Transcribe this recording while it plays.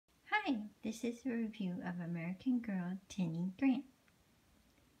Hi, this is a review of American Girl Tenney Grant.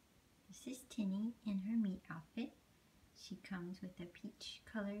 This is Tenney in her meet outfit. She comes with a peach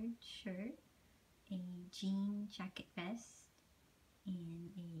colored shirt, a jean jacket vest,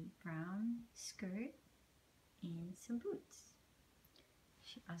 and a brown skirt, and some boots.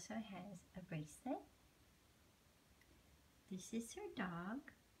 She also has a bracelet. This is her dog.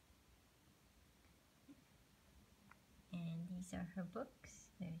 And these are her books.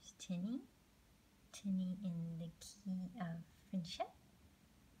 There's Tenney in the Key of Friendship,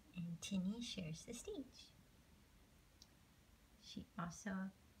 and Tenney shares the stage. She also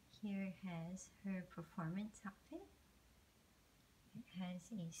here has her performance outfit. It has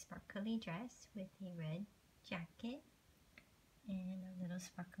a sparkly dress with a red jacket and a little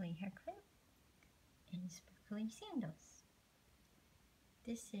sparkly hair clip and sparkly sandals.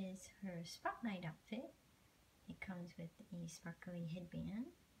 This is her spotlight outfit. It comes with a sparkly headband,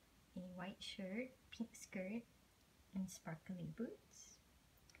 a white shirt, pink skirt, and sparkly boots.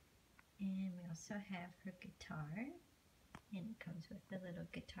 And we also have her guitar, and it comes with a little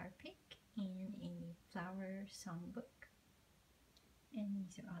guitar pick and a flower songbook. And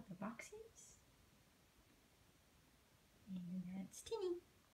these are all the boxes. And that's Tenney.